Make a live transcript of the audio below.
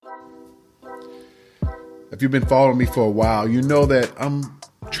if you've been following me for a while, you know that I'm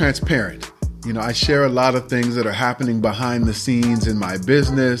transparent. I share a lot of things that are happening behind the scenes in my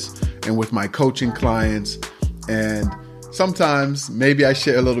business and with my coaching clients. And sometimes maybe I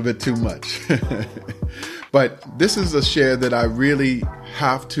share a little bit too much. But this is a share that I really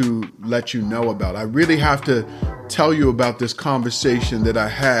have to let you know about. I really have to tell you about this conversation that I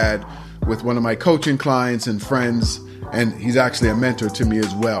had with one of my coaching clients and friends, and he's actually a mentor to me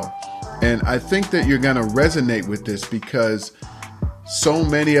as well. And I think that you're going to resonate with this because so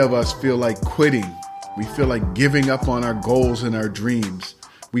many of us feel like quitting. We feel like giving up on our goals and our dreams.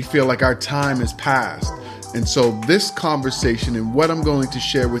 We feel like our time has passed. And so this conversation and what I'm going to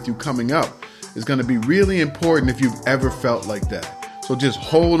share with you coming up is going to be really important if you've ever felt like that. So just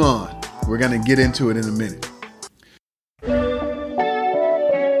hold on. We're going to get into it in a minute.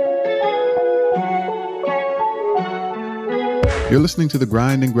 You're listening to the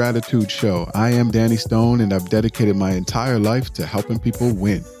Grind and Gratitude Show. I am Danny Stone, and I've dedicated my entire life to helping people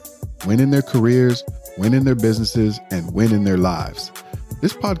win. Win in their careers, win in their businesses, and win in their lives.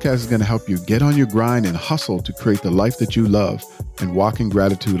 This podcast is going to help you get on your grind and hustle to create the life that you love and walk in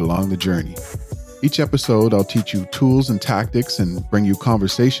gratitude along the journey. Each episode, I'll teach you tools and tactics and bring you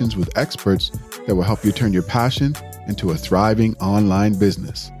conversations with experts that will help you turn your passion into a thriving online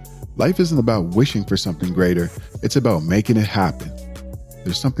business. Life isn't about wishing for something greater. It's about making it happen.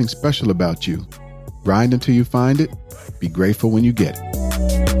 There's something special about you. Grind until you find it. Be grateful when you get it.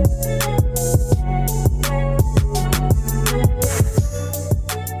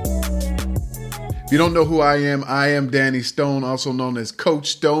 If you don't know who I am Danny Stone, also known as Coach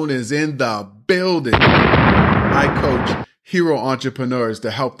Stone, is in the building. I coach hero entrepreneurs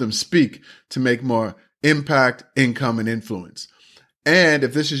to help them speak to make more impact, income, and influence. And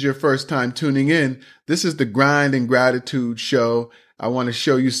if this is your first time tuning in, this is the Grind and Gratitude Show. I want to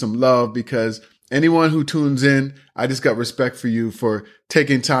show you some love because anyone who tunes in, I just got respect for you for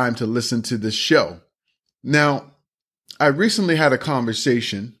taking time to listen to this show. Now, I recently had a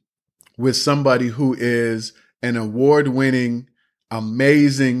conversation with somebody who is an award-winning,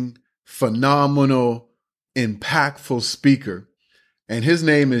 amazing, phenomenal, impactful speaker. And his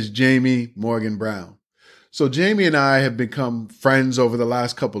name is Jamie Morgan Brown. So Jamie and I have become friends over the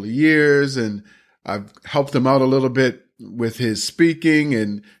last couple of years, and I've helped him out a little bit with his speaking,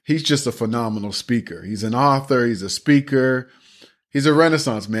 and he's just a phenomenal speaker. He's an author, he's a speaker, he's a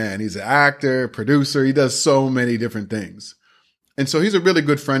Renaissance man, he's an actor, producer, he does so many different things. And so he's a really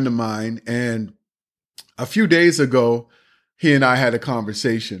good friend of mine, and a few days ago, he and I had a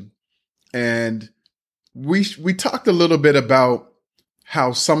conversation, and we talked a little bit about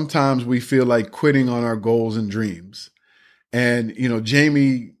how sometimes we feel like quitting on our goals and dreams. And,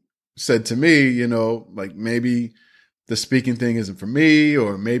 Jamie said to me, like maybe the speaking thing isn't for me,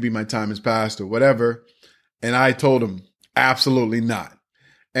 or maybe my time has passed or whatever. And I told him, absolutely not.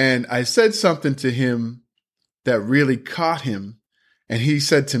 And I said something to him that really caught him. And he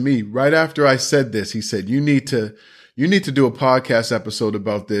said to me right after I said this, he said, you need to do a podcast episode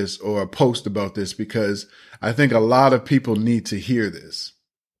about this or a post about this because I think a lot of people need to hear this.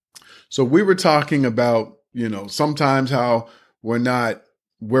 So we were talking about, sometimes how we're not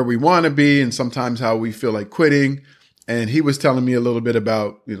where we want to be and sometimes how we feel like quitting. And he was telling me a little bit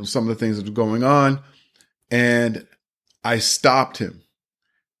about, some of the things that were going on. And I stopped him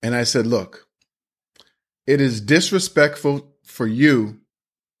and I said, look, it is disrespectful for you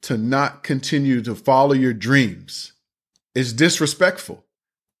to not continue to follow your dreams. It's disrespectful.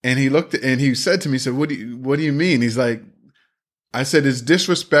 And he looked and he said to me, he said, what do you mean? He's like, I said, it's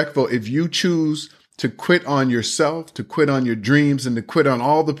disrespectful if you choose to quit on yourself, to quit on your dreams, and to quit on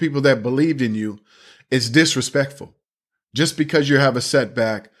all the people that believed in you. It's disrespectful. Just because you have a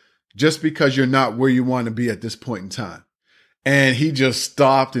setback, just because you're not where you want to be at this point in time. And he just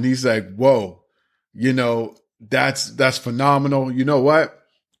stopped and he's like, whoa, that's phenomenal. You know what?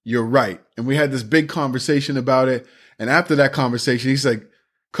 You're right. And we had this big conversation about it. And after that conversation, he's like,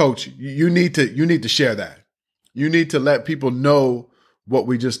 Coach, you need to share that. You need to let people know what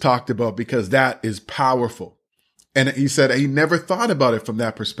we just talked about because that is powerful. And he said he never thought about it from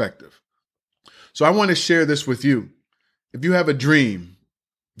that perspective. So I want to share this with you. If you have a dream,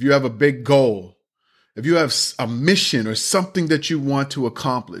 if you have a big goal, if you have a mission or something that you want to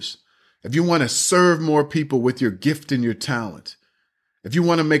accomplish, if you want to serve more people with your gift and your talent, if you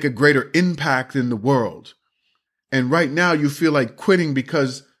want to make a greater impact in the world, and right now you feel like quitting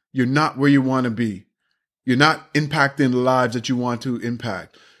because you're not where you want to be, you're not impacting the lives that you want to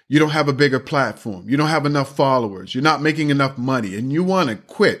impact, you don't have a bigger platform, you don't have enough followers, you're not making enough money, and you want to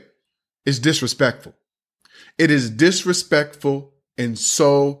quit, it's disrespectful. It is disrespectful in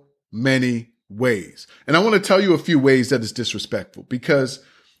so many ways. And I want to tell you a few ways that is disrespectful, because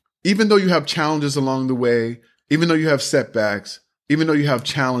even though you have challenges along the way, even though you have setbacks, even though you have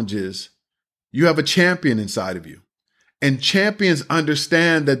challenges, you have a champion inside of you. And champions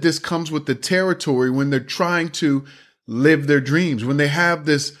understand that this comes with the territory when they're trying to live their dreams, when they have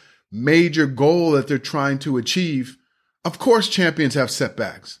this major goal that they're trying to achieve. Of course, champions have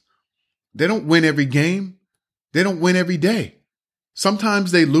setbacks. They don't win every game. They don't win every day.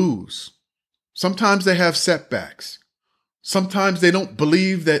 Sometimes they lose. Sometimes they have setbacks. Sometimes they don't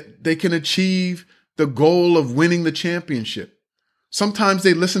believe that they can achieve the goal of winning the championship. Sometimes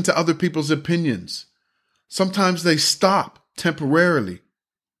they listen to other people's opinions. Sometimes they stop temporarily,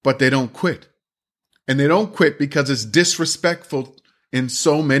 but they don't quit. And they don't quit because it's disrespectful in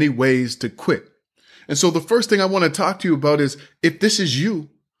so many ways to quit. And so the first thing I want to talk to you about is, if this is you,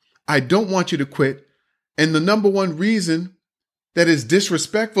 I don't want you to quit. And the number one reason that is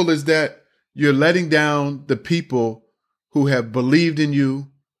disrespectful is that you're letting down the people who have believed in you,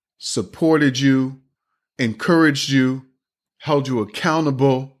 supported you, encouraged you, held you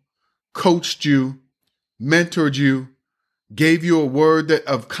accountable, coached you, mentored you, gave you a word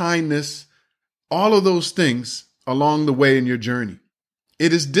of kindness, all of those things along the way in your journey.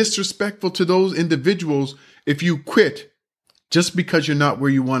 It is disrespectful to those individuals if you quit just because you're not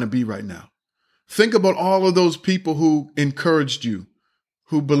where you want to be right now. Think about all of those people who encouraged you,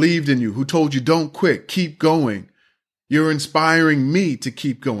 who believed in you, who told you don't quit, keep going. You're inspiring me to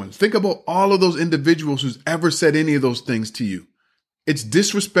keep going. Think about all of those individuals who's ever said any of those things to you. It's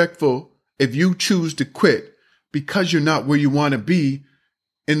disrespectful if you choose to quit because you're not where you want to be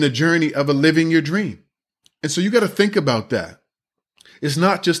in the journey of living your dream. And so you got to think about that. It's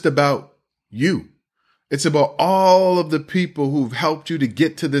not just about you. It's about all of the people who've helped you to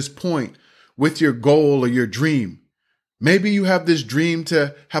get to this point with your goal or your dream. Maybe you have this dream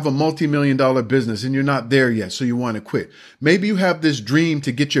to have a multi-million-dollar business and you're not there yet, so you want to quit. Maybe you have this dream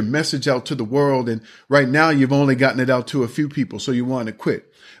to get your message out to the world, and right now you've only gotten it out to a few people, so you want to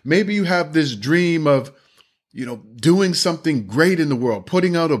quit. Maybe you have this dream of, doing something great in the world,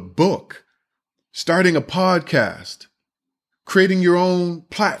 putting out a book, starting a podcast, creating your own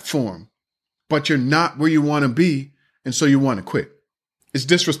platform, but you're not where you want to be, and so you want to quit. It's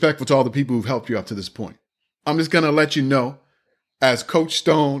disrespectful to all the people who've helped you up to this point. I'm just going to let you know, as Coach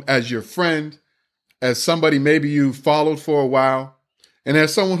Stone, as your friend, as somebody maybe you followed for a while, and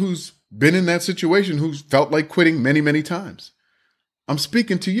as someone who's been in that situation, who's felt like quitting many, many times. I'm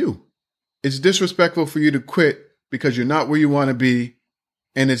speaking to you. It's disrespectful for you to quit because you're not where you want to be.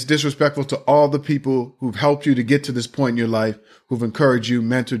 And it's disrespectful to all the people who've helped you to get to this point in your life, who've encouraged you,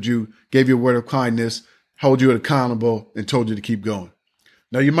 mentored you, gave you a word of kindness, held you accountable, and told you to keep going.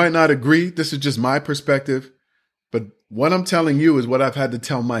 Now, you might not agree. This is just my perspective. But what I'm telling you is what I've had to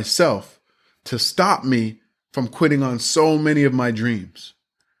tell myself to stop me from quitting on so many of my dreams.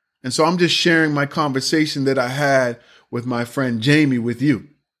 And so I'm just sharing my conversation that I had with my friend Jamie with you.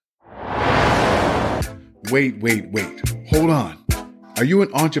 Wait. Hold on. Are you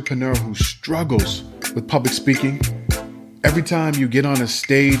an entrepreneur who struggles with public speaking? Every time you get on a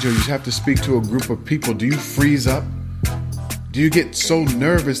stage or you have to speak to a group of people, do you freeze up? Do you get so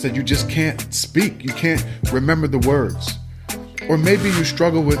nervous that you just can't speak? You can't remember the words? Or maybe you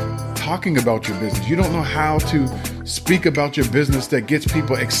struggle with talking about your business. You don't know how to speak about your business that gets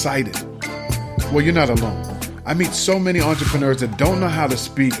people excited. Well, you're not alone. I meet so many entrepreneurs that don't know how to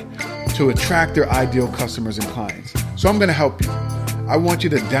speak to attract their ideal customers and clients. So I'm going to help you. I want you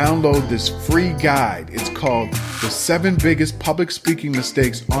to download this free guide. It's called The 7 Biggest Public Speaking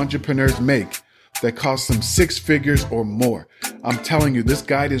Mistakes Entrepreneurs Make that cost them 6 figures or more. I'm telling you, this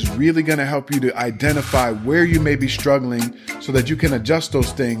guide is really going to help you to identify where you may be struggling so that you can adjust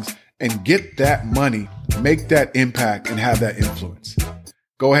those things and get that money, make that impact, and have that influence.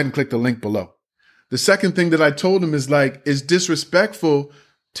 Go ahead and click the link below. The second thing that I told him is it's disrespectful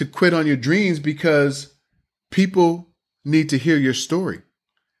to quit on your dreams because people need to hear your story.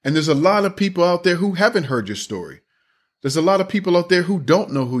 And there's a lot of people out there who haven't heard your story. There's a lot of people out there who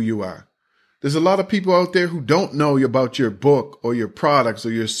don't know who you are. There's a lot of people out there who don't know about your book or your products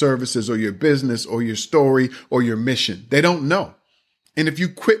or your services or your business or your story or your mission. They don't know. And if you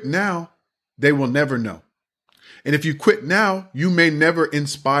quit now, they will never know. And if you quit now, you may never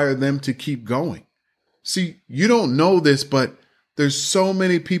inspire them to keep going. See, you don't know this, but there's so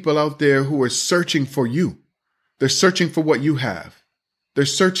many people out there who are searching for you. They're searching for what you have. They're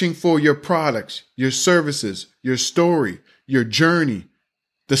searching for your products, your services, your story, your journey,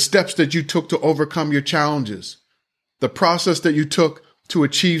 the steps that you took to overcome your challenges, the process that you took to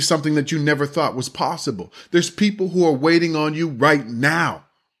achieve something that you never thought was possible. There's people who are waiting on you right now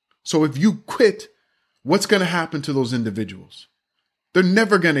So if you quit, what's going to happen to those individuals? They're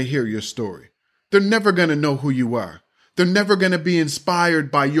never going to hear your story. They're never going to know who you are. They're never going to be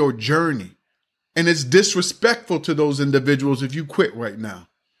inspired by your journey. And it's disrespectful to those individuals if you quit right now.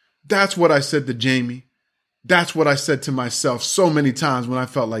 That's what I said to Jamie. That's what I said to myself so many times when I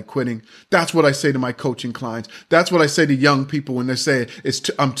felt like quitting. That's what I say to my coaching clients. That's what I say to young people when they say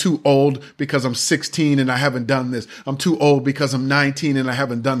I'm too old because I'm 16 and I haven't done this. I'm too old because I'm 19 and I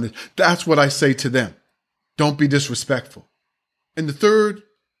haven't done this. That's what I say to them. Don't be disrespectful. And the third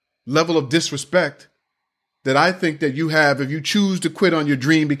level of disrespect that I think that you have if you choose to quit on your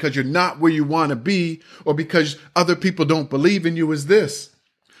dream because you're not where you want to be or because other people don't believe in you is this.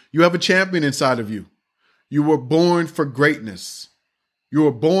 You have a champion inside of you. You were born for greatness. You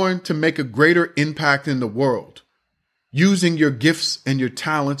were born to make a greater impact in the world, using your gifts and your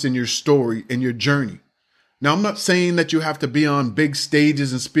talents and your story and your journey. Now, I'm not saying that you have to be on big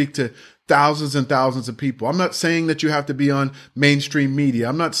stages and speak to thousands and thousands of people. I'm not saying that you have to be on mainstream media.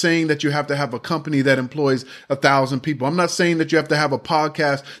 I'm not saying that you have to have a company that employs 1,000 people. I'm not saying that you have to have a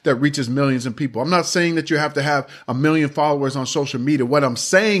podcast that reaches millions of people. I'm not saying that you have to have 1 million followers on social media. What I'm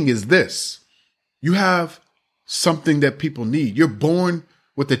saying is this. You have something that people need. You're born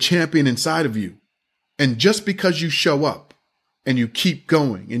with a champion inside of you. And just because you show up and you keep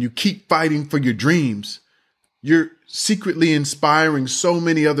going and you keep fighting for your dreams, you're secretly inspiring so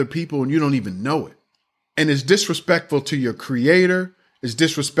many other people and you don't even know it. And it's disrespectful to your creator, it's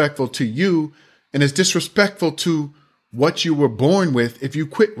disrespectful to you, and it's disrespectful to what you were born with if you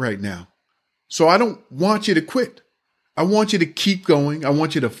quit right now. So I don't want you to quit. I want you to keep going. I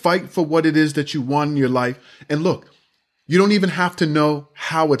want you to fight for what it is that you want in your life. And look, you don't even have to know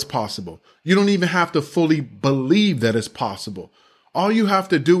how it's possible. You don't even have to fully believe that it's possible. All you have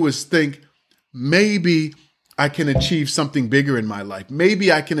to do is think, maybe I can achieve something bigger in my life.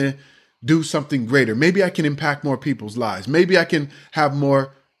 Maybe I can do something greater. Maybe I can impact more people's lives. Maybe I can have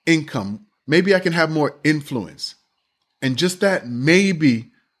more income. Maybe I can have more influence. And just that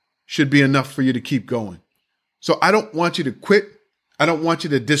maybe should be enough for you to keep going. So I don't want you to quit. I don't want you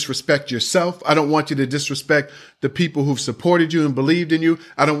to disrespect yourself. I don't want you to disrespect the people who've supported you and believed in you.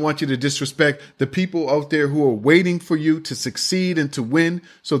 I don't want you to disrespect the people out there who are waiting for you to succeed and to win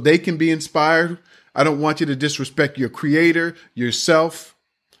so they can be inspired. I don't want you to disrespect your creator, yourself,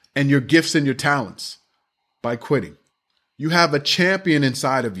 and your gifts and your talents by quitting. You have a champion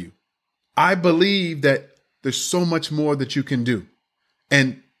inside of you. I believe that there's so much more that you can do.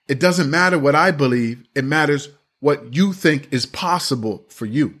 And it doesn't matter what I believe. It matters what you think is possible for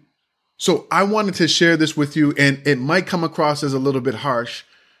you. So I wanted to share this with you, and it might come across as a little bit harsh,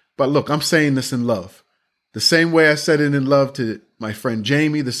 but look, I'm saying this in love. The same way I said it in love to my friend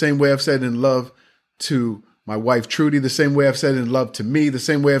Jamie, the same way I've said it in love to my wife Trudy, the same way I've said it in love to me, the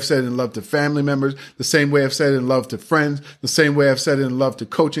same way I've said it in love to family members, the same way I've said it in love to friends, the same way I've said it in love to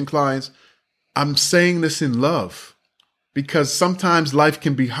coaching clients. I'm saying this in love because sometimes life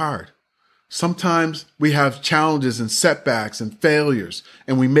can be hard. Sometimes we have challenges and setbacks and failures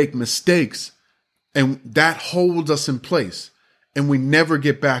and we make mistakes and that holds us in place and we never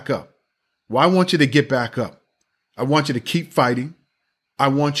get back up. Well, I want you to get back up. I want you to keep fighting. I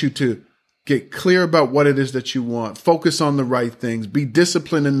want you to get clear about what it is that you want. Focus on the right things. Be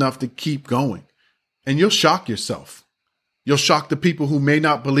disciplined enough to keep going. And you'll shock yourself. You'll shock the people who may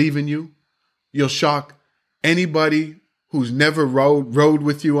not believe in you. You'll shock anybody who's never rode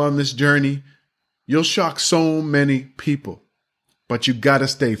with you on this journey. You'll shock so many people. But you got to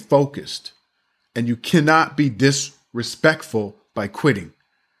stay focused. And you cannot be disrespectful by quitting.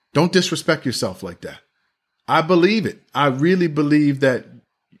 Don't disrespect yourself like that. I believe it. I really believe that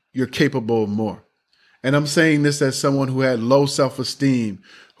you're capable of more. And I'm saying this as someone who had low self-esteem,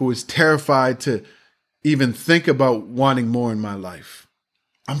 who is terrified to even think about wanting more in my life.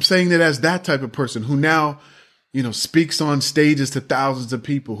 I'm saying it as that type of person who now, speaks on stages to thousands of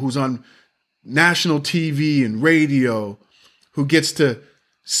people, who's on national TV and radio, who gets to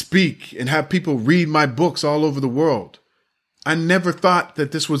speak and have people read my books all over the world. I never thought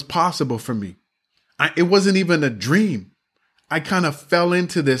that this was possible for me. It wasn't even a dream. I kind of fell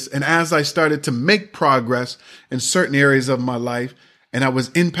into this. And as I started to make progress in certain areas of my life and I was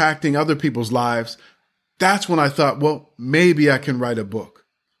impacting other people's lives, that's when I thought, well, maybe I can write a book.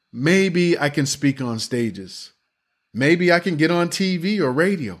 Maybe I can speak on stages. Maybe I can get on TV or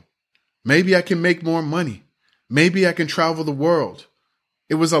radio. Maybe I can make more money. Maybe I can travel the world.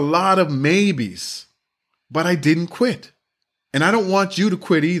 It was a lot of maybes, but I didn't quit. And I don't want you to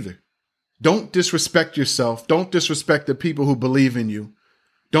quit either. Don't disrespect yourself. Don't disrespect the people who believe in you.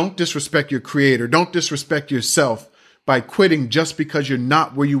 Don't disrespect your creator. Don't disrespect yourself by quitting just because you're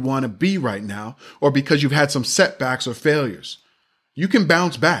not where you want to be right now or because you've had some setbacks or failures. You can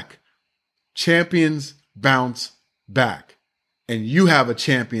bounce back. Champions bounce back. And you have a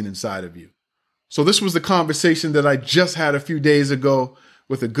champion inside of you. So this was the conversation that I just had a few days ago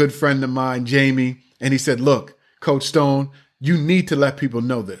with a good friend of mine, Jamie. And he said, look, Coach Stone, you need to let people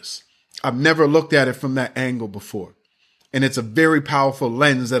know this. I've never looked at it from that angle before. And it's a very powerful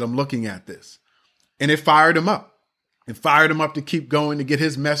lens that I'm looking at this. And it fired him up. It fired him up to keep going, to get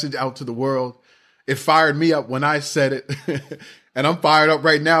his message out to the world. It fired me up when I said it. And I'm fired up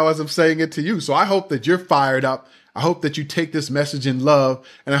right now as I'm saying it to you. So I hope that you're fired up. I hope that you take this message in love.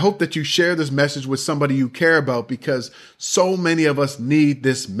 And I hope that you share this message with somebody you care about, because so many of us need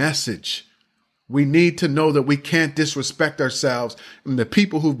this message. We need to know that we can't disrespect ourselves and the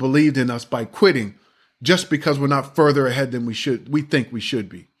people who believed in us by quitting just because we're not further ahead than we think we should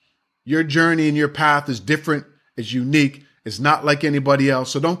be. Your journey and your path is different, it's unique, it's not like anybody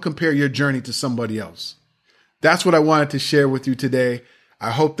else. So don't compare your journey to somebody else. That's what I wanted to share with you today.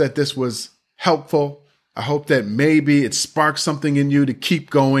 I hope that this was helpful. I hope that maybe it sparked something in you to keep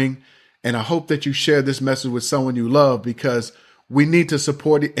going. And I hope that you share this message with someone you love, because we need to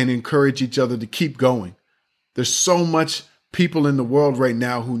support it and encourage each other to keep going. There's so much people in the world right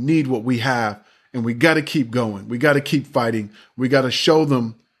now who need what we have, and we got to keep going. We got to keep fighting. We got to show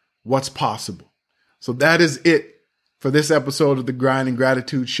them what's possible. So that is it for this episode of the Grind and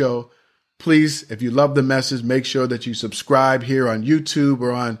Gratitude Show. Please, if you love the message, make sure that you subscribe here on YouTube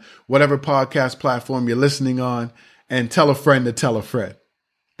or on whatever podcast platform you're listening on, and tell a friend to tell a friend.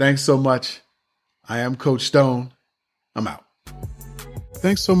 Thanks so much. I am Coach Stone. I'm out.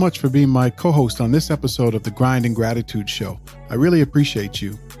 Thanks so much for being my co-host on this episode of the Grind and Gratitude Show. I really appreciate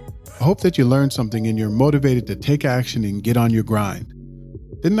you. I hope that you learned something and you're motivated to take action and get on your grind.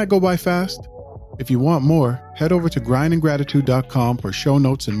 Didn't that go by fast? If you want more, head over to grindandgratitude.com for show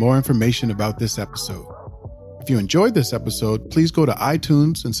notes and more information about this episode. If you enjoyed this episode, please go to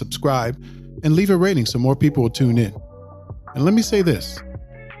iTunes and subscribe and leave a rating so more people will tune in. And let me say this,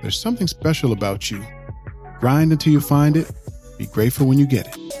 there's something special about you. Grind until you find it. Be grateful when you get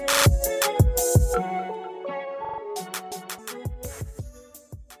it.